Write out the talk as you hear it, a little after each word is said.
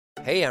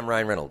Hey, I'm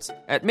Ryan Reynolds.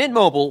 At Mint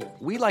Mobile,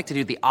 we like to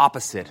do the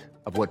opposite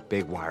of what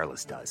Big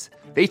Wireless does.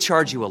 They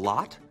charge you a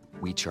lot,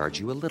 we charge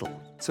you a little.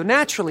 So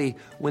naturally,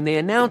 when they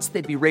announced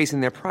they'd be raising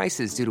their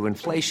prices due to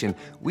inflation,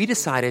 we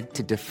decided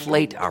to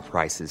deflate our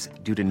prices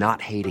due to not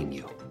hating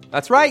you.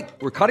 That's right.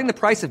 We're cutting the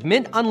price of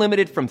Mint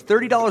Unlimited from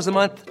 $30 a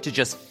month to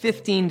just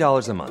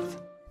 $15 a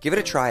month. Give it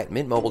a try at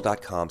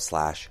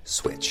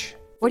mintmobile.com/switch.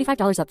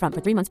 $45 up front for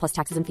 3 months plus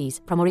taxes and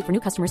fees. Promo rate for new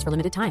customers for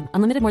limited time.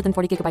 Unlimited more than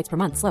 40 gigabytes per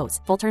month. Slows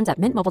full terms at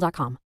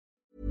mintmobile.com.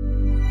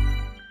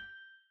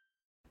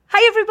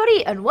 Hi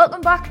everybody and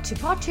welcome back to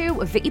part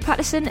 2 of Vicky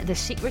Pattison, The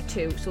Secret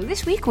 2. So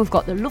this week we've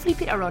got the lovely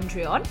Peter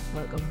Andre on.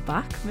 Welcome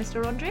back,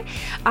 Mr. Andre.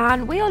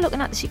 And we are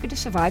looking at the secret of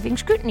surviving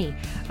scrutiny.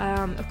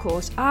 Of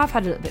course, I've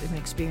had a little bit of an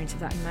experience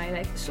of that in my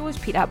life. So has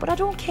Peter, but I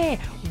don't care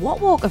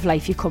what walk of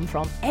life you come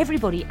from.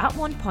 Everybody at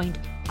one point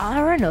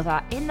or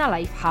another in their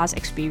life has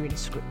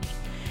experienced scrutiny.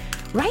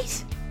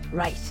 Right?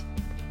 Right.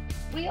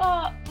 We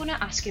are going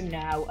to ask him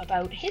now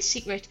about his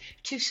secret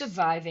to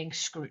surviving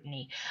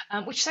scrutiny,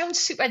 which sounds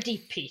super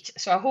deep, Pete.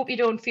 So I hope you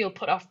don't feel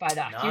put off by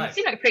that. No. You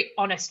seem like a pretty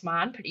honest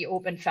man, pretty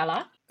open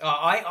fella.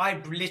 I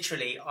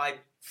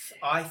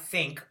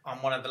think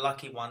I'm one of the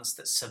lucky ones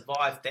that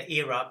survived the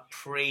era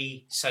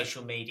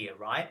pre-social media,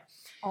 right?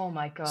 Oh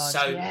my God,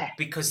 So, yeah.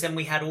 because then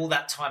we had all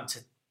that time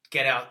to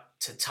get out,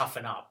 to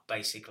toughen up,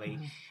 basically.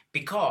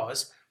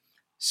 Because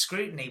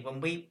scrutiny,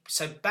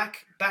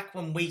 back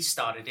when we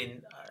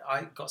started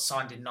I got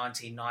signed in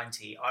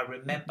 1990. I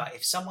remember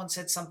if someone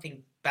said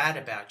something bad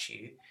about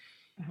you,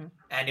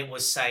 and it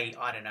was, say,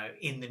 I don't know,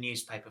 in the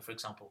newspaper, for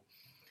example,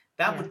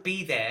 that would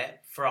be there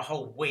for a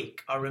whole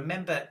week. I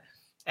remember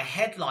a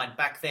headline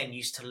back then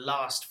used to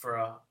last for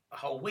a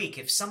whole week.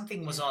 If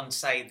something was on,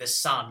 say, The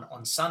Sun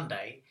on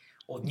Sunday,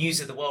 or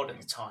News of the World at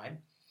the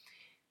time,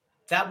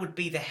 that would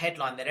be the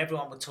headline that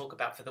everyone would talk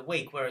about for the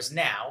week. Whereas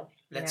now,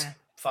 let's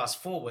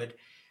fast forward,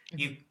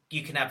 you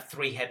can have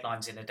 3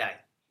 headlines in a day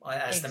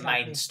as the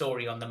main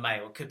story on the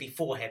Mail. It could be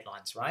 4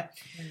 headlines, right?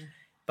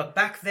 But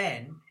back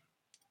then,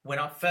 when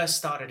I first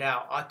started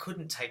out, I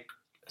couldn't take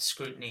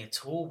scrutiny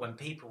at all. When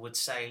people would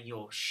say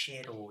you're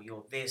shit or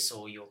you're this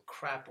or you're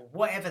crap or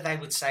whatever they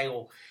would say,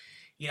 or,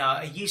 you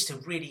know, it used to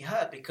really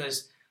hurt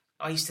because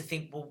I used to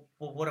think, well,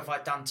 what have I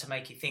done to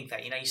make you think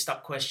that? You know, you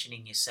start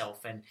questioning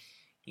yourself and,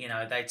 you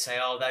know, they'd say,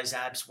 oh, those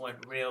abs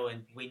weren't real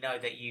and we know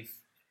that you've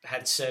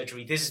had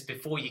surgery. This is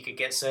before you could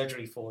get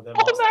surgery for them.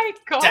 Oh my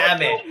God.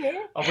 Damn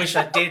it. I wish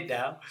I did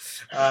now.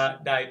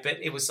 No, but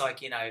it was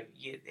like, you know,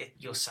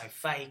 you're so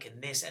fake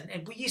and this.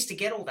 And we used to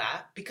get all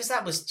that because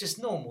that was just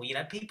normal. You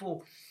know,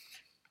 people,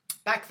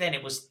 back then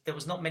there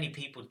was not many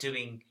people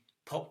doing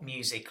pop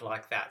music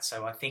like that.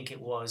 So I think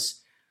it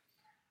was,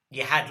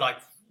 you had like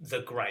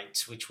the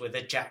greats, which were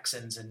the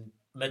Jacksons and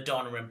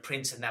Madonna and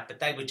Prince and that, but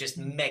they were just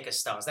mega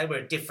stars. They were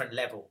a different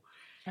level.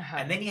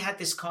 And then you had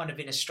this kind of,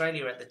 in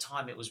Australia at the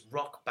time, it was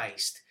rock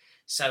based.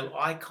 So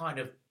I kind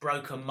of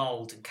broke a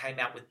mold and came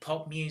out with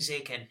pop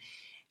music. And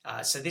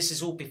so this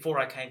is all before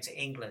I came to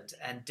England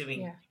and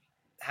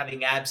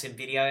having abs in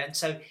video. And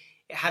so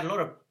it had a lot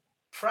of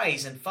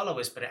praise and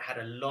followers, but it had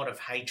a lot of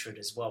hatred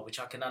as well, which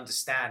I can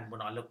understand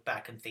when I look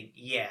back and think,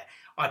 yeah,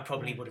 I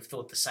probably would have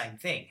thought the same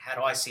thing. Had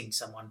I seen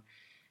someone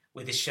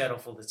with his shirt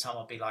off all the time,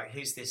 I'd be like,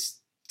 who's this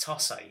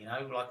tosser? You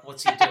know, like,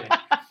 what's he doing?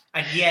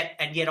 And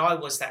yet I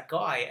was that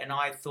guy, and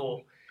I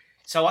thought,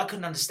 so I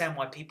couldn't understand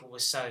why people were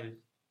so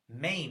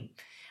mean.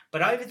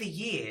 But over the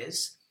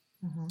years,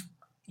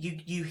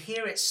 you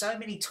hear it so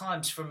many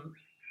times from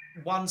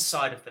one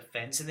side of the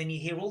fence, and then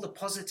you hear all the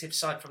positive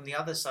side from the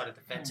other side of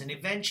the fence, and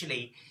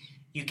eventually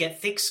you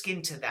get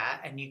thick-skinned to that,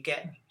 and you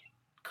get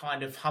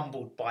kind of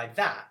humbled by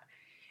that.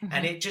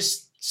 And it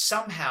just,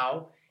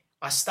 somehow,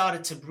 I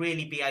started to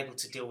really be able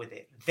to deal with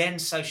it. Then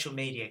social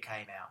media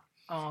came out.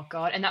 Oh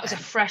God, and that was a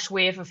fresh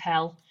wave of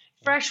hell.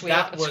 Fresh wave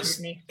of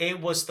scrutiny.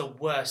 It was the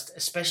worst,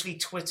 especially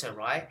Twitter,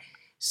 right?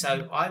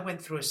 So I went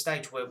through a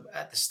stage where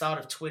at the start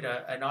of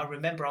Twitter, and I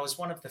remember I was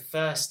one of the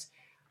first,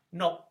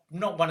 not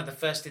one of the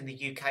first in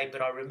the UK,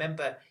 but I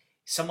remember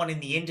someone in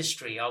the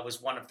industry, I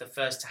was one of the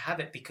first to have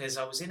it because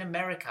I was in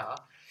America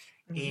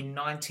in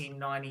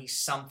 1990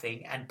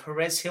 something, and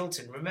Perez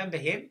Hilton, remember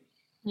him?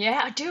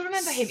 Yeah, I do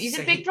remember him. He's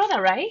a Big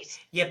Brother, right?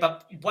 Yeah,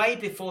 but way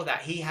before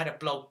that, he had a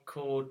blog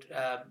called...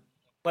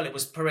 well, it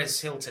was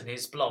Perez Hilton,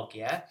 his blog,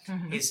 yeah?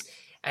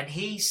 And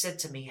he said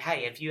to me,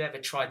 hey, have you ever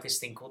tried this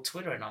thing called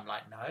Twitter? And I'm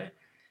like, no.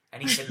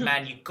 And he said,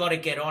 man, you've got to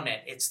get on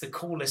it. It's the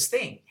coolest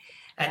thing.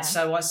 And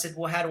so I said,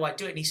 well, how do I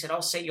do it? And he said,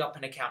 I'll set you up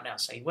an account now.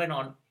 So he went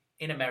on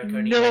in America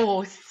and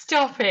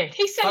Stop it.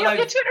 He set you up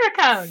your Twitter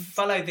account.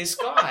 Follow this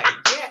guy.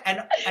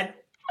 Yeah.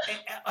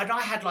 And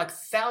I had like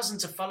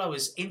thousands of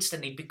followers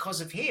instantly because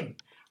of him.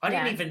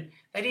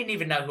 They didn't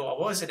even know who I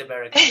was in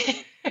America.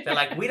 They're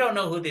like, we don't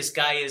know who this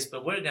guy is,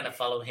 but we're going to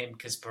follow him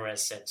because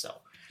Perez said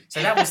so.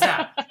 So that was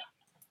that.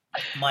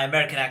 My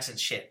American accent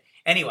shit.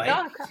 Anyway.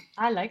 Oh,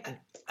 I like it.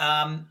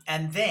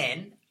 And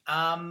then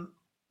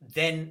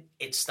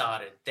it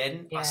started.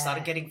 Then I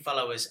started getting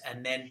followers,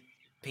 and then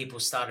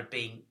people started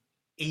being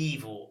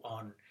evil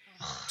on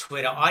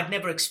Twitter. I'd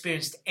never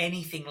experienced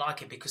anything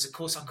like it because, of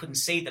course, I couldn't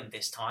see them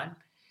this time.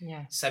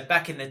 Yeah. So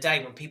back in the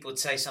day when people would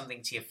say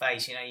something to your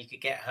face, you know, you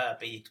could get hurt,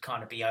 but you'd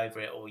kind of be over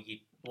it or you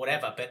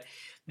whatever. But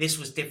this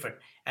was different.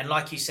 And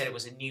like you said, it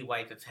was a new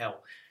wave of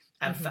hell.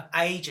 And for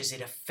ages,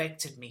 it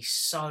affected me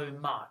so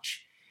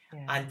much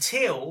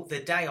until the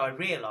day I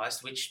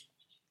realised, which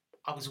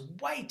I was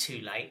way too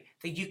late,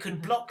 that you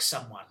could block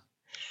someone.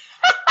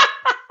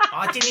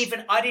 I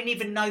didn't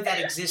even know that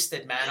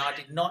existed, man. I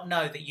did not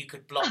know that you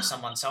could block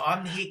someone. So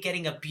I'm here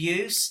getting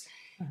abuse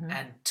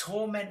and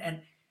torment,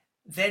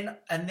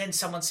 and then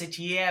someone said,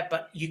 yeah,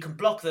 but you can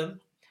block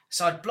them.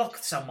 So I'd block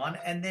someone,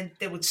 and then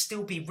there would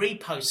still be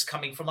reposts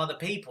coming from other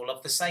people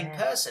of the same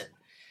person.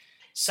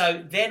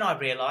 So then I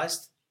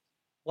realised,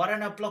 why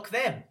don't I block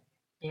them?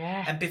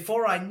 Yeah. And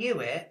before I knew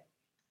it,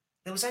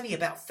 there was only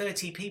about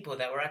 30 people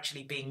that were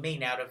actually being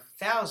mean out of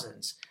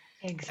thousands.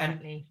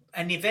 Exactly.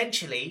 And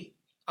eventually,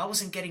 I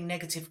wasn't getting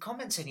negative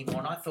comments anymore.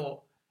 And I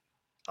thought,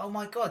 oh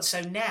my God.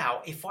 So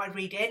now if I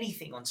read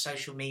anything on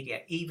social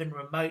media, even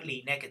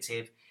remotely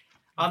negative,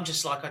 I'm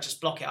just like, I just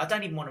block it. I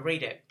don't even want to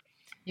read it.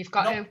 You've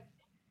got to.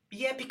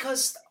 Yeah,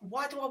 because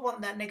why do I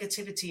want that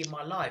negativity in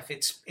my life?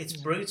 It's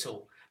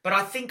brutal. But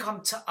I think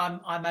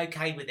I'm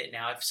okay with it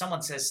now. If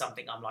someone says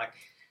something, I'm like,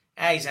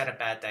 hey, he's had a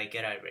bad day,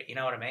 get over it. You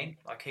know what I mean?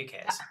 Like, who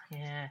cares?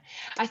 Yeah.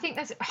 I think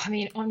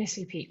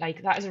honestly, Pete,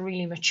 like that is a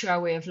really mature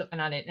way of looking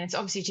at it. And it's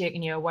obviously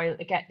taken you a while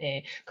to get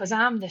there because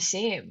I'm the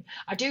same.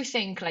 I do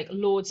think like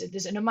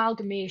there's an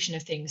amalgamation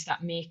of things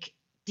that make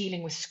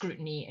dealing with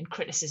scrutiny and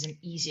criticism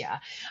easier.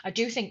 I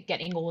do think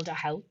getting older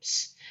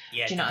helps.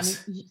 Yeah, do you know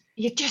what I mean?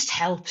 It just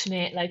helps,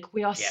 mate. Like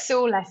we are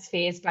so less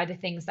fazed by the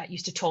things that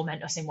used to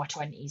torment us in our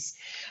 20s.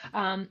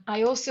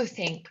 I also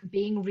think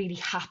being really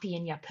happy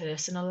in your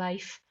personal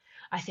life,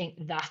 I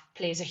think that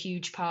plays a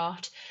huge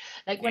part.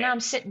 Like when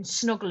I'm sitting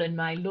snuggling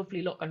my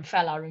lovely looking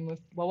fella and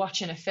we're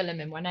watching a film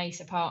in my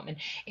nice apartment,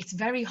 it's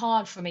very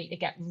hard for me to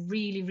get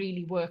really,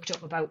 really worked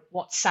up about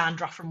what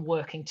Sandra from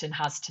Workington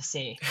has to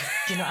say.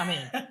 Do you know what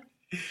I mean?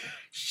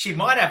 She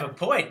might have a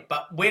point,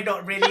 but we're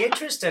not really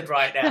interested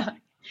right now.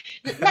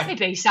 Let me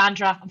be,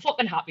 Sandra. I'm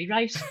fucking happy,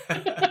 right?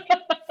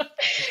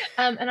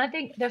 And I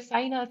think the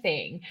final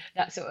thing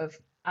that sort of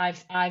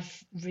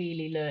I've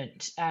really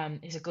learned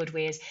is a good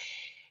way is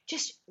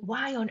just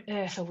why on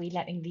earth are we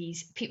letting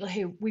these people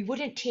who we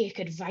wouldn't take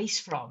advice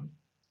from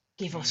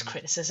give us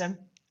criticism?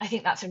 I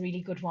think that's a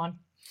really good one.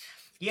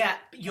 Yeah,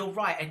 you're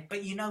right.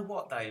 But you know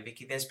what though,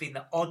 Vicky? There's been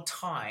the odd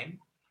time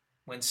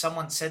when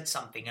someone said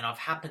something and I've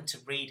happened to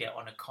read it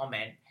on a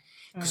comment,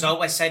 because I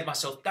always say to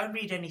myself, don't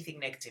read anything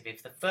negative.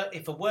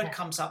 If a word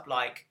comes up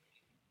like,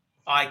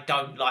 I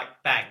don't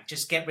like, bang,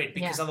 just get rid,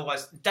 because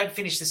otherwise don't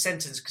finish the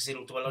sentence because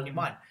it'll dwell on your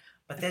mind.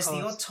 But there's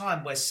the odd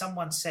time where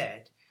someone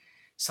said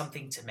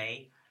something to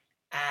me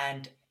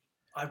and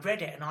I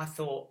read it and I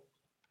thought,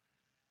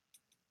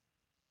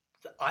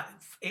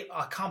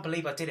 I can't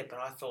believe I did it, but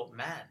I thought,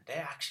 man, they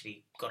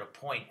actually got a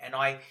point. And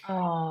I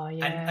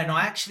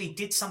actually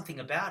did something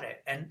about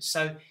it. And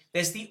so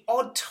there's the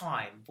odd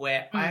time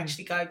where I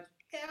actually go,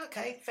 yeah,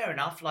 okay, fair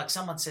enough. Like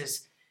someone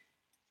says,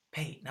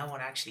 Pete, no one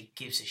actually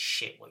gives a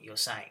shit what you're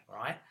saying,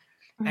 right?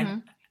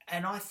 And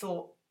I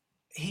thought,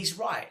 he's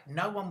right.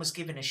 No one was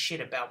giving a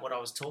shit about what I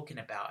was talking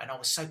about. And I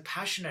was so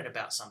passionate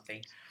about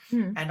something.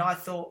 And I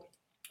thought,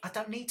 I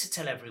don't need to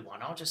tell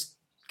everyone. I'll just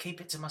keep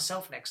it to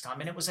myself next time.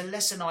 And it was a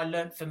lesson I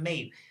learned for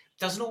me.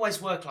 Doesn't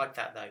always work like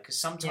that though, because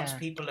sometimes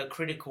people are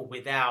critical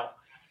without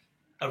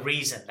a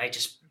reason. They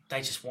just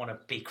want to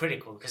be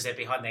critical because they're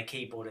behind their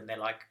keyboard and they're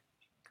like,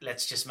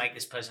 let's just make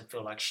this person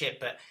feel like shit.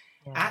 But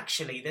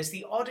actually there's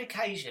the odd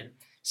occasion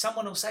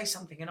someone will say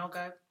something and I'll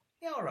go,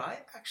 yeah, all right,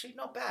 actually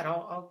not bad.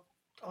 I'll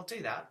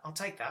do that. I'll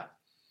take that.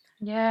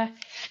 Yeah,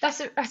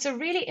 that's a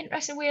really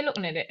interesting way of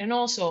looking at it. And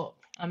also,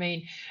 I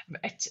mean,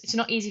 it's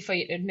not easy for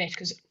you to admit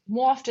because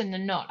more often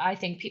than not, I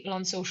think people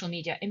on social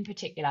media in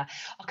particular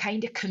are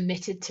kind of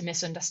committed to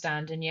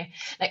misunderstanding you.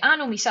 Like I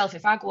know myself,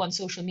 if I go on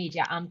social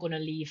media, I'm going to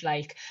leave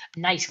like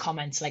nice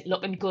comments like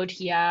looking good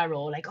here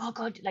or like, oh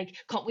God, like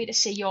can't wait to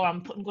see you, or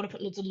I'm going to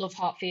put loads of love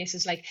heart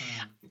faces. Like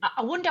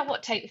I wonder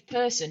what type of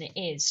person it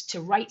is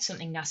to write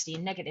something nasty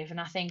and negative.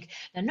 And I think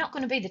they're not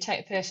going to be the type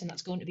of person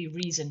that's going to be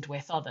reasoned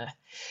with, are they?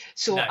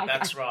 So no,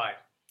 that's right.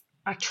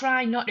 I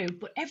try not to,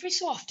 but every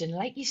so often,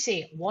 like you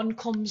say, one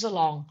comes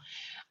along.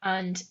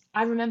 And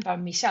I remember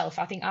myself,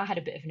 I think I had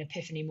a bit of an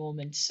epiphany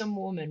moment. Some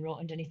woman wrote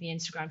underneath my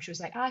Instagram, she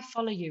was like, I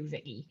follow you,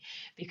 Vicky,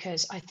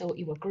 because I thought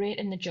you were great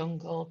in the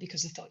jungle,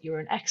 because I thought you were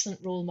an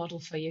excellent role model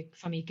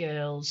for me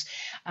girls,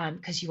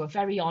 because you were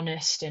very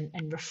honest and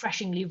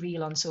refreshingly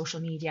real on social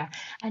media.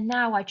 And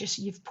now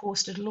you've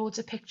posted loads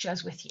of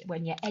pictures with you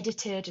when you're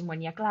edited and when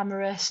you're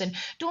glamorous. And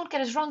don't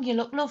get us wrong, you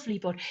look lovely,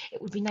 but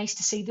it would be nice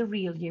to see the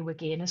real you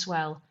again as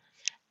well.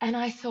 And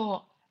I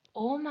thought,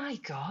 oh my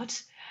God,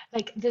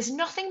 like there's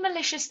nothing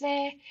malicious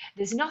there.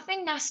 There's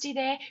nothing nasty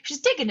there.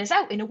 She's digging us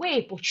out in a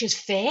way, but she's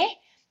fair.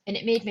 And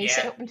it made me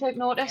sit up and take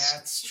notice. Yeah,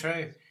 that's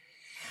true.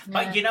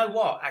 But you know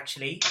what?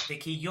 Actually,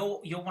 Vicky, you're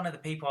one of the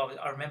people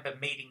I remember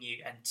meeting you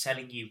and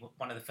telling you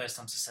one of the first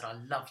times I said, I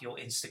love your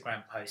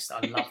Instagram posts. I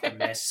love them.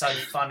 They're so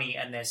funny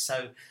and they're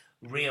so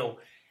real.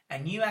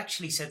 And you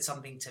actually said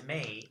something to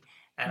me,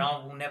 and I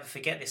will never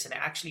forget this. And it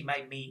actually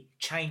made me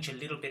change a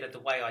little bit of the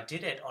way I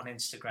did it on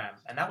Instagram.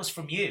 And that was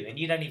from you, and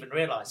you don't even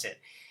realize it.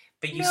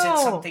 But you said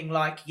something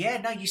like,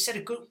 you said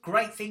a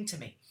great thing to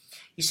me.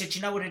 You said,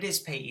 you know what it is,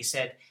 Pete? You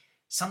said,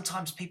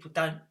 sometimes people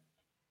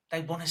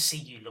they want to see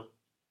you look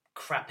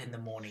crap in the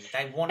morning.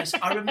 They want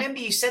to. I remember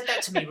you said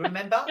that to me.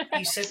 Remember?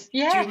 You said, do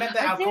you remember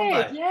our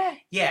convo?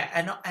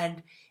 Yeah.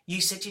 And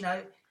you said,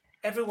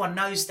 everyone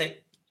knows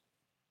that.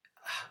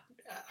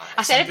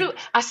 I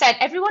said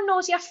everyone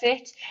knows you're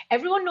fit.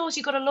 Everyone knows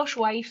you've got a lush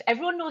wife.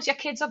 Everyone knows your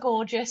kids are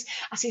gorgeous.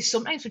 I say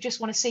sometimes we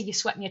just want to see you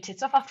sweating your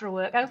tits off after a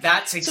workout.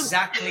 That's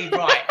exactly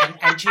right.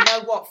 And do you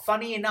know what?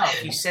 Funny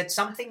enough, you said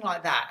something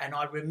like that, and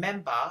I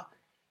remember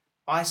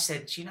I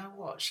said, do you know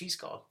what? She's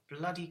got a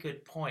bloody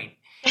good point.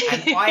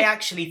 And I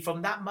actually,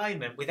 from that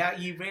moment, without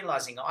you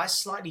realising, I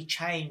slightly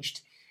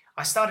changed.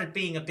 I started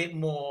being a bit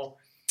more,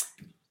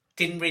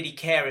 didn't really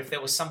care if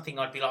there was something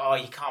I'd be like, oh,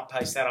 you can't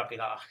post that. I'd be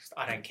like, oh,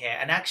 I don't care.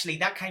 And actually,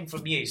 that came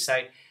from you. So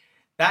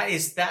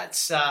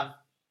that's, am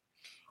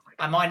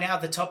I now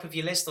the top of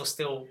your list or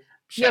still...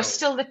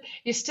 Cheryl?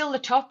 You're still the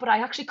top, but I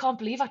actually can't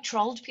believe I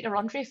trolled Peter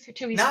Andre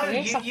to his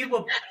face. You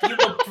were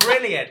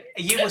brilliant.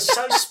 You were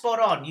so spot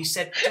on. You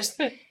said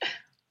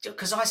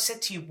because I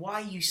said to you,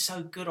 why are you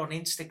so good on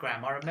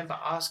Instagram? I remember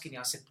asking you,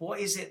 I said, what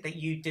is it that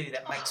you do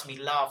that makes me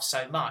laugh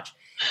so much?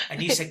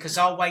 And you said, because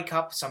I'll wake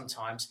up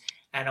sometimes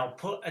and I'll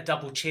put a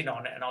double chin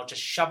on it and I'll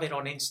just shove it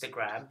on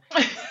Instagram.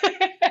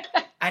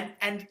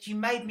 and you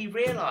made me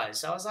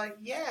realise. I was like,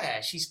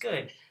 yeah, she's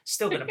good.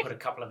 Still going to put a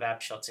couple of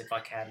ab shots if I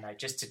can, though,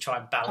 just to try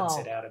and balance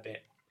it out a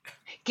bit.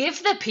 Give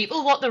the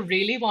people what they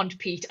really want,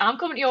 Pete. I'm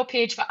coming to your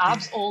page for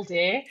abs all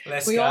day.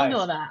 We all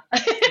know that.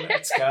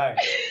 Let's go.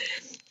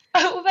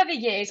 Over the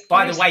years...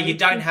 By the way, you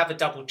don't have a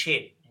double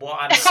chin. What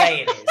I'm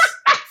saying is,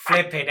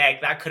 flipping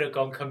egg, that could have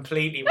gone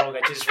completely wrong.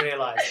 I just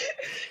realised.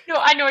 No,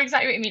 I know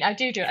exactly what you mean. I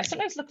do it. I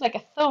sometimes look like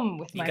a thumb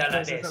with my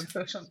clothes on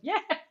social. Yeah.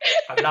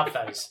 I love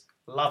those.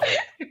 Love it.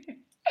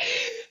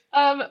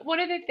 One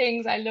of the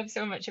things I love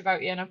so much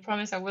about you, and I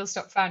promise I will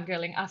stop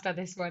fangirling after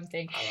this one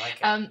thing, I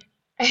like it.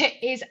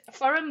 Is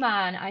for a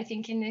man, I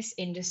think in this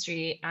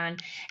industry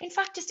and in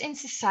fact just in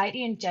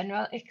society in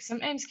general, it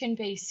sometimes can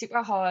be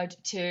super hard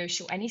to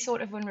show any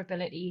sort of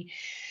vulnerability,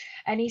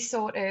 any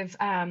sort of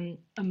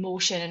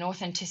emotion and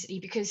authenticity,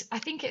 because I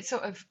think it's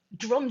sort of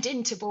drummed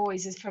into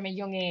boys as from a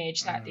young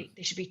age that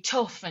they should be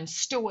tough and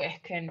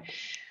stoic and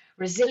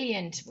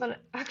resilient. Well,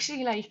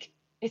 actually,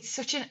 it's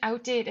such an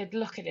outdated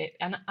look at it,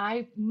 and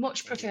I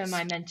much prefer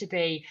my men to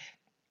be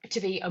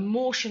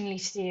emotionally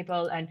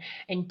stable and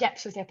in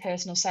depth with their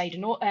personal side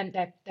and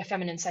their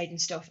feminine side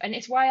and stuff. And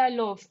it's why I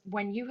love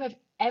when you have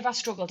ever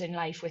struggled in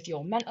life with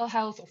your mental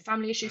health or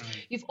family issues,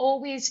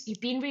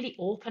 you've been really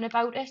open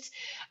about it.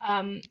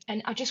 And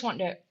I just want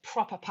to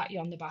proper pat you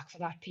on the back for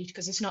that, Pete,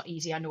 because it's not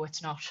easy. I know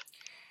it's not.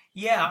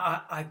 Yeah,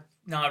 I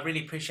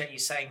really appreciate you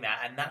saying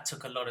that. And that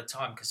took a lot of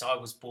time because I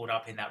was brought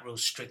up in that real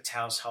strict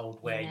household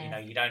where,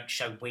 you don't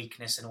show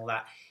weakness and all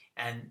that.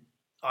 And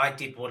I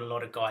did what a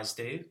lot of guys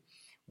do.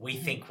 We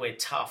think we're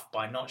tough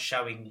by not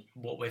showing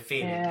what we're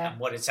feeling, and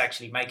what it's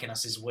actually making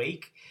us is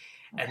weak.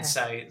 Okay. And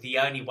so the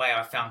only way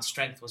I found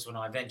strength was when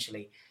I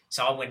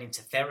went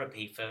into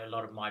therapy for a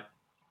lot of my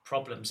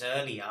problems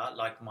earlier,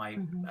 like my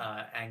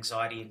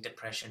anxiety and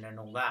depression and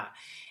all that.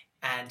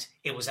 And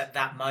it was at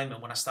that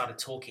moment when I started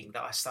talking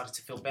that I started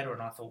to feel better.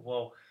 And I thought,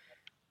 well,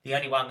 the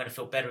only way I'm going to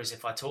feel better is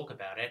if I talk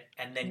about it.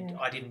 And then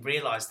I didn't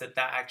realize that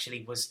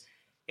actually was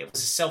a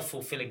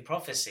self-fulfilling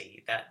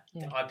prophecy that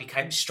I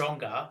became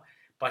stronger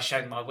by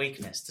showing my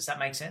weakness. Does that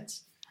make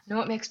sense?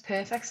 No, it makes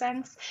perfect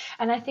sense.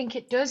 And I think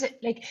it does.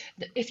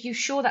 If you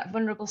show that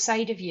vulnerable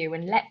side of you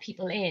and let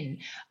people in,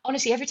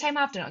 honestly, every time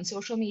I've done it on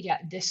social media,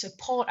 the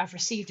support I've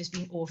received has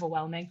been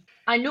overwhelming.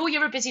 I know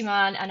you're a busy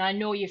man and I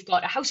know you've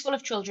got a house full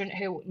of children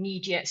who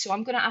need you. So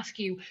I'm going to ask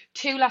you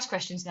two last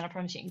questions, then I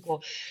promise you can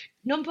go.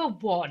 Number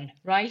one,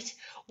 right?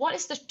 What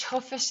is the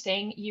toughest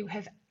thing you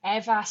have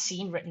ever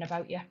seen written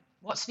about you?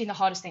 What's been the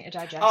hardest thing to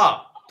digest?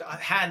 Oh,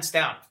 hands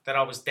down, that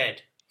I was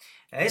dead.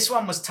 Now, this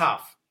one was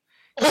tough.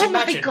 Oh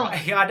my God.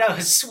 Right? I know, I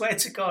swear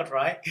to God,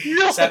 right?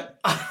 No. So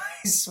I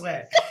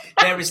swear,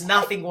 there is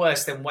nothing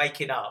worse than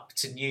waking up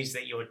to news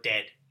that you're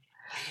dead.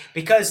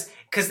 Because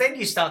then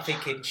you start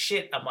thinking,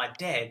 shit, am I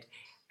dead?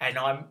 And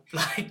I'm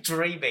like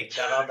dreaming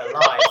that I'm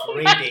alive,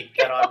 reading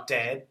that I'm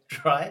dead,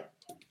 right?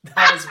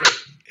 That was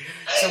me.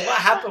 So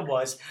what happened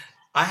was,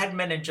 I had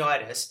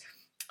meningitis.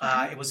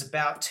 It was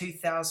about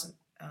 2000,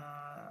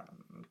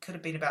 could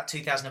have been about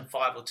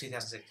 2005 or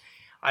 2006.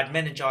 I had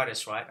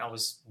meningitis, right? And I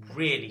was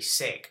really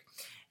sick.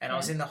 And I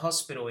was in the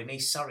hospital in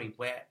East Surrey,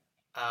 where,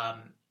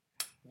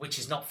 which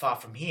is not far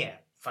from here,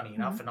 funny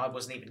enough. And I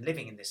wasn't even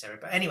living in this area.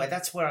 But anyway,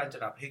 that's where I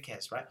ended up. Who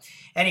cares, right?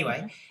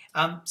 Anyway,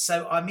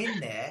 so I'm in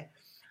there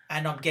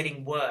and I'm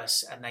getting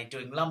worse. And they're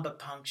doing lumbar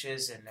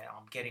punctures and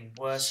I'm getting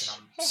worse.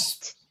 And I'm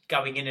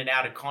going in and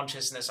out of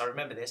consciousness. I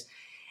remember this.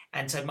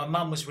 And so my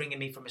mum was ringing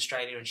me from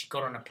Australia, and she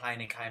got on a plane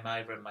and came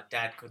over, and my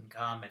dad couldn't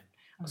come, and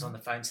I was on the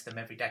phone to them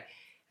every day.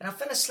 And I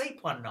fell asleep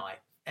one night,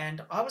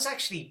 and I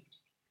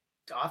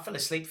fell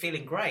asleep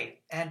feeling great.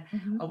 And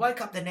I woke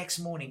up the next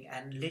morning,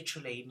 and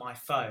literally my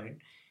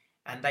phone,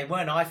 and they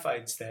weren't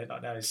iPhones then, I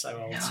know, it's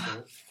so old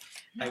school.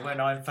 They weren't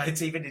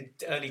iPhones even in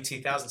early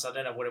 2000s, I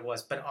don't know what it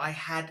was, but I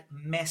had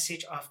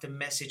message after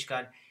message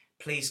going,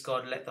 please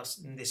God, let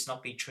this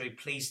not be true.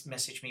 Please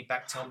message me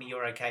back, tell me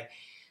you're okay.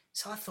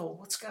 So I thought,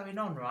 what's going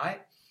on,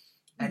 right?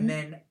 And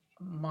then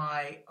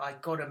I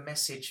got a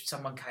message.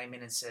 Someone came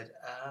in and said,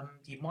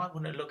 you might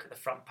want to look at the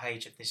front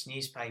page of this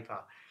newspaper.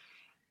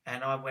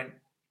 And I went,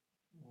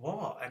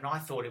 what? And I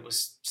thought it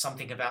was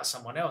something about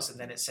someone else. And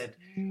then it said,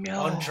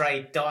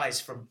 Andre dies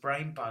from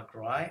brain bug,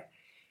 right?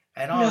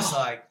 And I was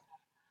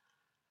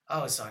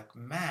like,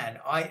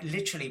 man, I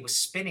literally was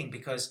spinning,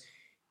 because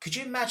could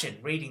you imagine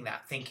reading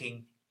that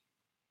thinking,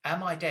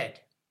 am I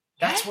dead?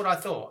 That's what I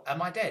thought.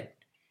 Am I dead?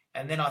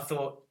 And then I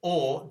thought,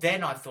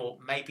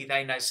 maybe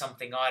they know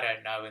something I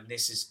don't know, and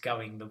this is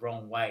going the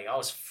wrong way. I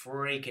was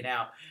freaking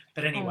out.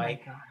 But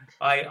anyway,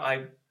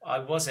 I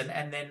wasn't.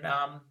 And then,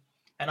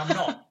 and I'm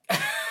not.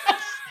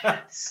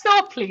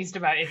 So pleased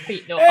about it,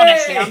 Pete, though.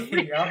 Honestly,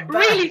 I'm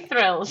really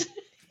thrilled.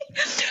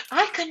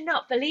 I could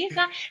not believe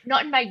that.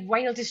 Not in my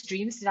wildest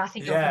dreams did I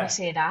think you were going to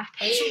say that.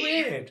 It's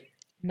weird.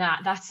 Nah,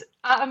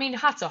 I mean,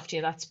 hats off to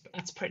you. That's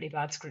pretty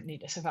bad scrutiny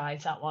to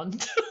survive that one.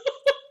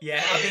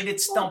 Yeah, I mean,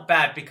 it's not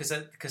bad because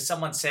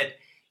someone said,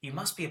 you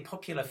must be a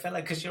popular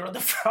fella because you're on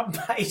the front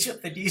page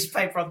of the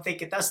newspaper. I'm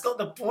thinking, that's not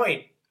the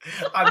point.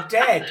 I'm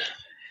dead.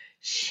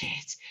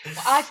 Shit. Well,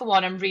 I, for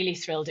one, am really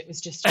thrilled it was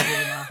just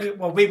a rumour.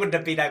 Well, we wouldn't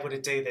have been able to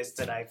do this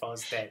today if I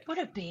was dead. Would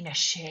have been a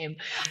shame.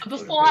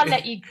 Before I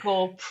let you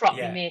go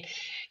properly, mate,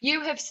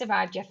 you have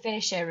survived your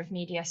fair share of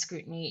media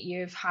scrutiny.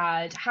 You've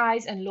had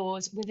highs and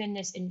lows within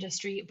this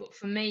industry, but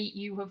for me,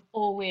 you have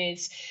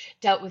always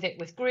dealt with it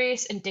with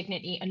grace and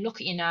dignity. And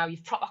look at you now,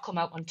 you've proper come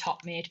out on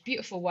top, mate.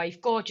 Beautiful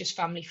wife, gorgeous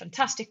family,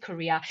 fantastic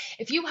career.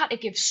 If you had to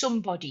give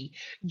somebody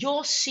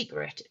your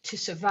secret to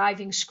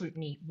surviving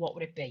scrutiny, what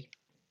would it be?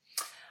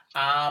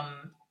 Oh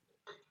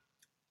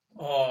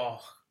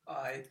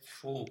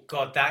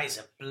God, that is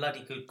a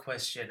bloody good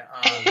question.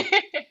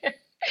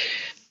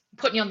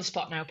 Putting you on the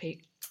spot now,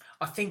 Pete.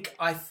 I think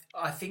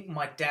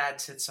my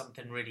dad said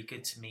something really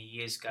good to me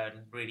years ago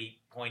and really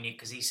poignant,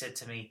 because he said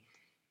to me,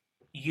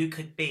 you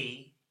could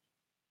be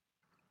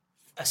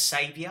a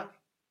savior.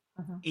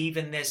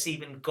 There's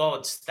even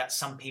gods that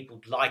some people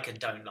like and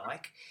don't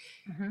like.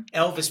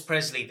 Elvis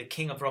Presley, the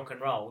king of rock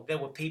and roll, there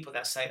were people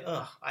that say,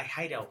 oh, I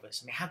hate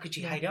Elvis. I mean, how could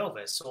you hate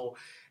Elvis? Or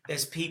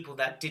there's people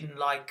that didn't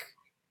like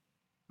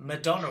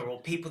Madonna,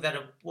 or people that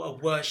are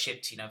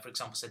worshipped, for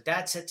example. So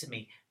Dad said to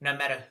me, no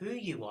matter who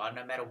you are,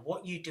 no matter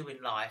what you do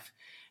in life,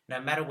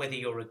 no matter whether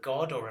you're a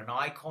god or an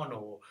icon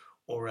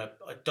or a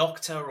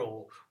doctor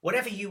or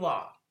whatever you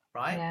are,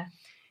 right? Yeah.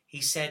 He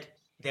said,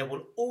 there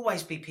will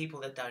always be people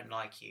that don't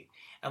like you.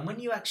 And when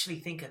you actually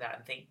think of that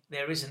and think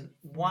there isn't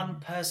one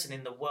person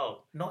in the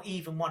world, not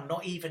even one,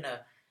 not even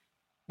a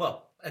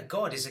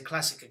god is a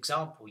classic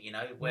example,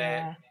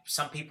 where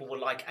some people will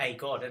like a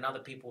god and other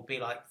people will be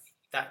like,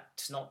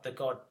 that's not the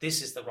God,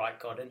 this is the right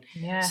God. And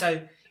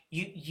so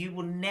you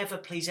will never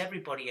please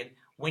everybody. And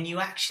when you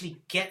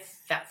actually get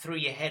that through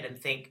your head and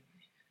think,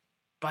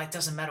 but it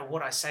doesn't matter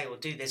what I say or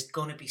do, there's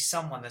going to be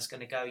someone that's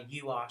going to go,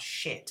 you are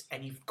shit.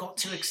 And you've got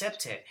to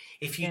accept it.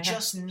 If you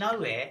just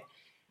know it,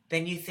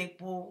 then you think,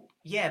 well,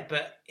 yeah,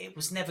 but it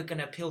was never going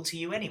to appeal to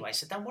you anyway.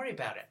 So don't worry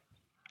about it.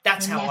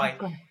 That's how I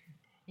feel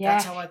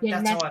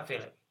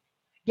it.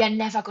 You're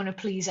never going to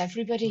please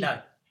everybody. No,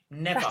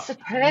 never. That's the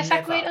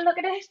perfect way to look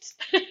at it.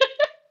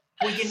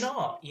 Well, you're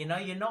not.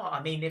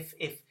 I mean, if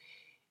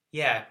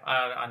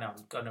I know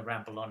I'm going to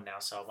ramble on now,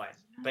 so I won't.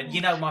 But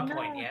you know my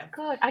point, yeah?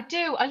 God, I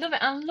do. I love it.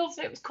 I love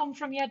that it was come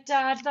from your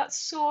dad. That's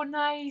so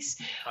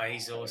nice. Oh,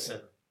 he's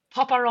awesome.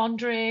 Papa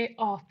Andre.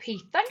 Oh,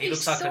 Pete, thank you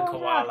so much. He looks like a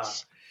koala.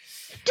 Much.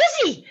 Does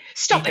he?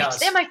 Stop it.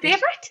 They're my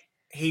favourite.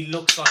 He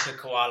looks like a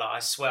koala, I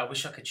swear. I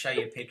wish I could show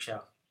you a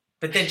picture.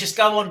 But then just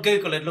go on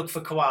Google and look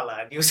for koala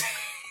and you'll see.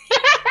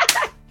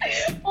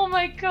 Oh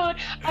my God,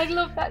 I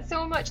love that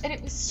so much, and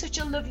it was such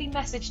a lovely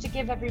message to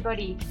give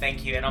everybody.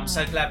 Thank you, and I'm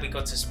so glad we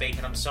got to speak,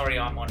 and I'm sorry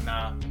I'm on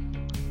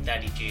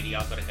daddy duty.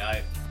 I've got to go.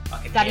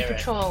 I can Daddy hear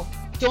Patrol.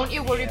 It. Don't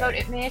you worry about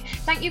it, mate.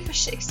 Thank you for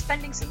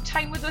spending some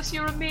time with us.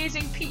 You're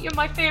amazing, Pete. You're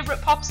my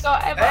favourite pop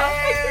star ever.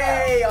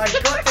 Hey, I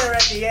got there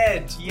at the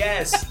end.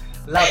 Yes.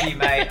 Love you,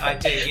 mate. I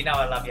do. You know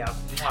I love you.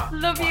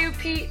 Mwah. Love you,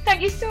 Pete.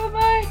 Thank you so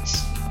much.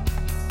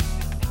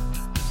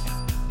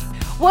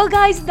 Well,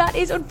 guys, that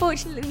is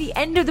unfortunately the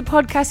end of the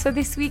podcast for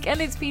this week, and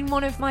it's been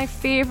one of my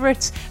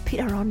favourites.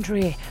 Peter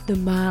Andre, the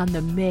man,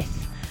 the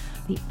myth,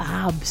 the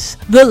abs,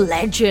 the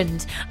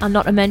legend, and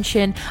not to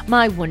mention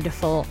my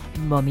wonderful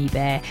mummy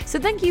bear. So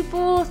thank you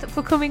both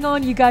for coming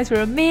on. You guys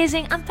were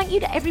amazing, and thank you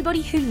to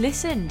everybody who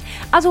listened.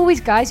 As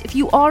always, guys, if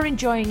you are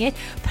enjoying it,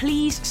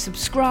 please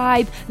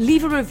subscribe,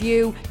 leave a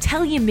review,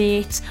 tell your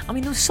mates. I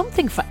mean, there was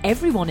something for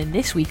everyone in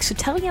this week, so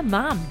tell your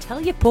mum, tell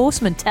your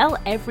postman, tell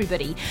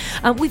everybody.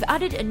 We've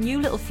added a new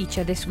little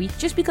feature this week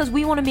just because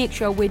we want to make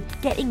sure we're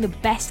getting the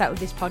best out of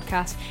this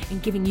podcast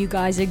and giving you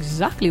guys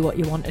exactly what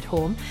you want at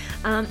home.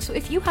 So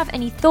if you have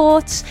any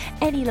thoughts,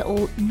 any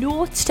little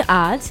notes to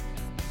add,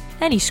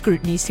 any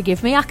scrutinies to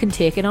give me, I can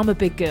take it, I'm a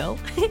big girl,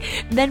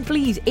 then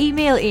please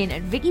email in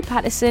at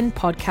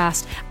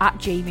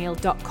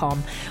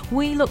VickyPattersonPodcast@gmail.com.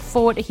 We look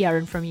forward to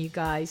hearing from you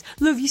guys.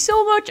 Love you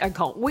so much and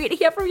can't wait to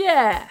hear from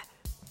you.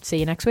 See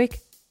you next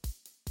week.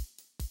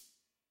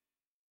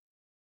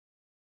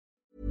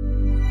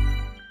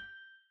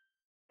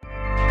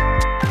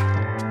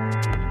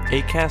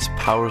 Acast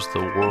powers the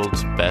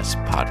world's best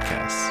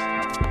podcasts.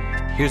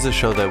 Here's a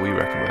show that we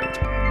recommend.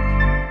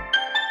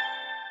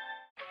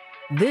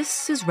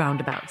 This is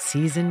Roundabout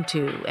Season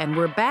 2, and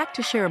we're back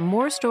to share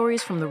more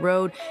stories from the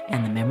road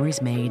and the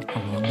memories made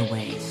along the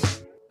way.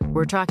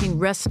 We're talking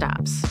rest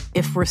stops,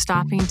 if we're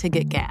stopping to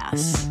get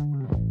gas.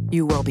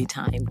 You will be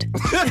timed.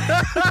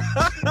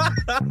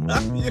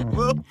 You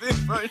will be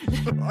for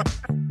sure.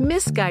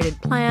 Misguided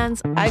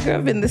plans. I grew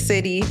up in the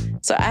city,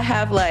 so I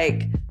have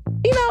a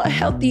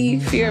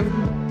healthy fear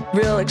of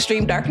real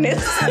extreme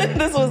darkness.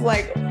 This was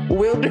like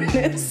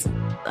wilderness.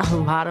 A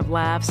lot of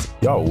laughs.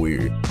 Y'all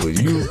weird,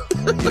 but you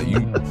were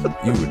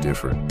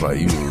different. Like,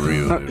 you were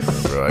real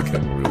different, bro. I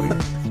can't really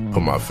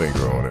put my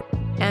finger on it.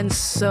 And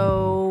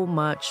so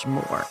much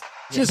more.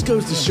 Just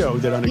goes to show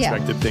that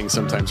unexpected things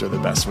sometimes are the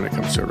best when it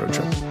comes to a road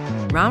trip.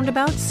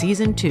 Roundabout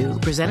Season 2,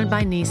 presented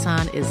by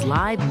Nissan, is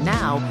live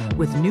now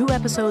with new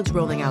episodes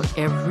rolling out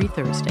every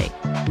Thursday.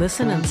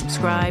 Listen and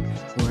subscribe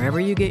wherever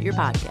you get your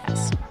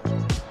podcasts.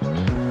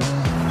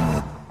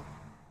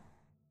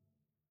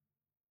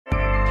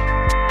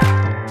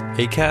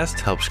 Acast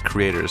helps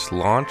creators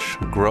launch,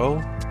 grow,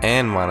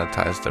 and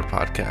monetize their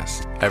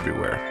podcasts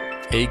everywhere.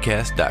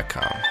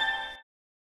 Acast.com.